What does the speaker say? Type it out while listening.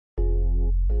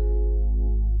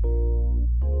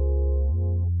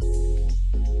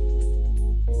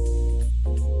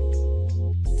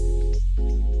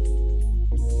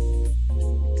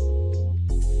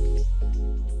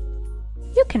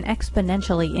can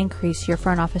exponentially increase your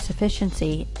front office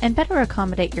efficiency and better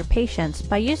accommodate your patients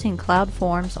by using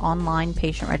CloudForms online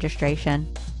patient registration.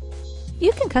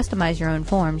 You can customize your own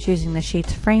forms using the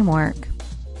Sheets framework.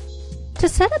 To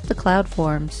set up the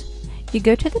CloudForms, you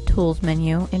go to the Tools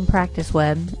menu in Practice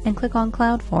Web and click on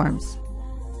CloudForms.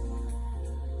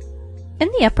 In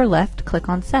the upper left, click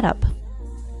on Setup.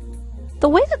 The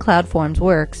way the CloudForms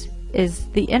works is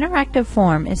the interactive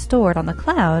form is stored on the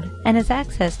cloud and is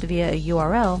accessed via a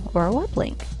URL or a web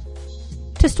link.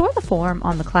 To store the form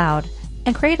on the cloud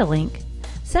and create a link,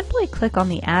 simply click on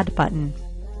the Add button.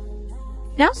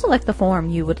 Now select the form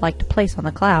you would like to place on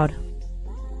the cloud.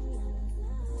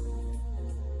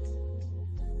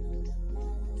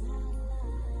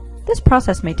 This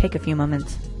process may take a few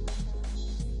moments.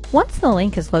 Once the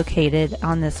link is located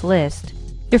on this list,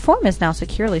 your form is now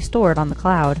securely stored on the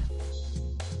cloud.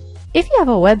 If you have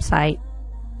a website,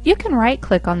 you can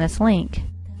right-click on this link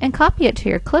and copy it to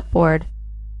your clipboard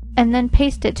and then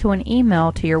paste it to an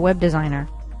email to your web designer.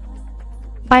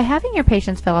 By having your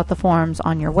patients fill out the forms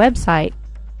on your website,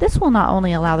 this will not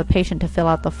only allow the patient to fill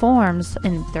out the forms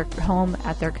in their home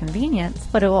at their convenience,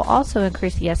 but it will also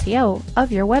increase the SEO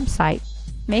of your website,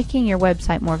 making your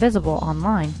website more visible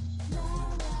online.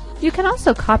 You can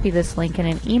also copy this link in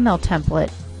an email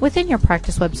template within your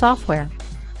Practice Web software.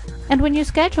 And when you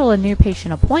schedule a new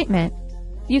patient appointment,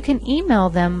 you can email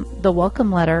them the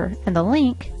welcome letter and the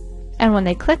link, and when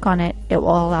they click on it, it will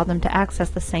allow them to access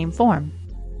the same form.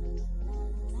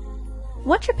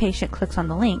 Once your patient clicks on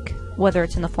the link, whether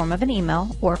it's in the form of an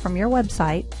email or from your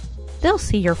website, they'll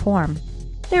see your form.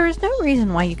 There is no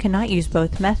reason why you cannot use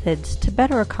both methods to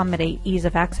better accommodate ease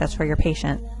of access for your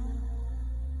patient.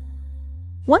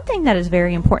 One thing that is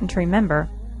very important to remember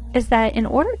is that in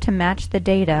order to match the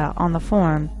data on the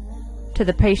form to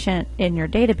the patient in your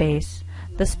database,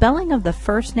 the spelling of the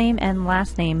first name and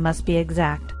last name must be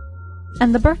exact,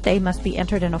 and the birthday must be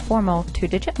entered in a formal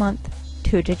 2-digit month,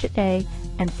 2-digit day,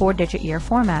 and 4-digit year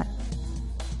format.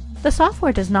 The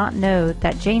software does not know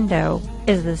that Jane Doe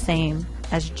is the same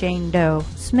as Jane Doe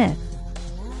Smith.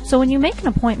 So when you make an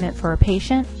appointment for a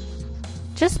patient,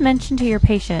 just mention to your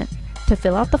patient to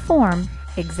fill out the form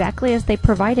exactly as they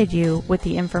provided you with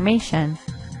the information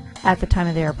at the time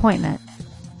of their appointment.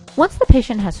 Once the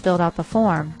patient has filled out the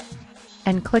form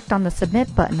and clicked on the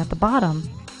Submit button at the bottom,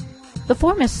 the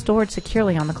form is stored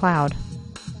securely on the cloud.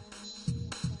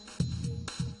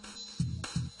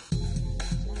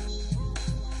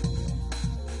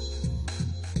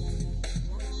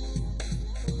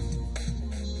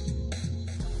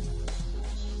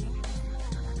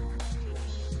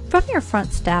 From your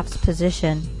front staff's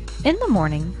position, in the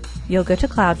morning, you'll go to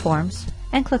CloudForms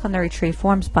and click on the Retrieve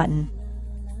Forms button.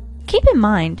 Keep in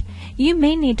mind, you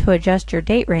may need to adjust your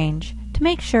date range to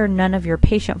make sure none of your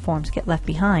patient forms get left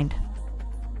behind.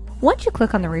 Once you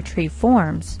click on the Retrieve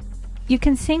Forms, you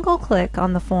can single-click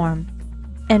on the form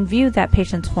and view that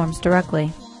patient's forms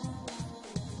directly.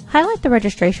 Highlight the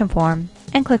registration form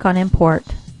and click on Import.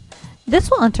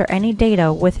 This will enter any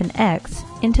data with an X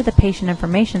into the patient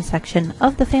information section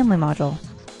of the family module.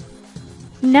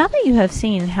 Now that you have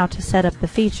seen how to set up the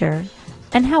feature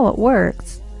and how it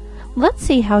works, let's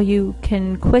see how you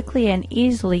can quickly and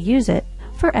easily use it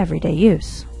for everyday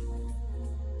use.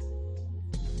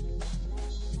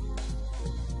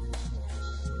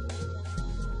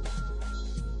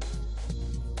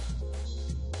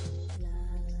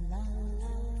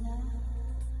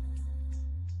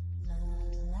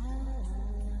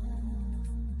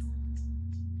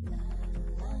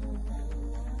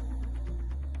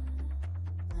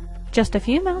 Just a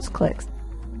few mouse clicks.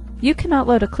 You cannot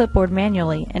load a clipboard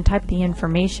manually and type the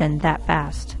information that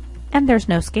fast, and there's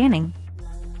no scanning.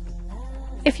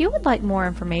 If you would like more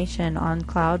information on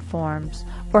CloudForms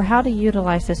or how to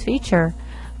utilize this feature,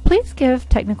 please give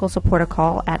technical support a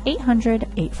call at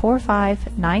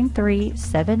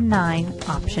 800-845-9379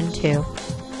 option 2.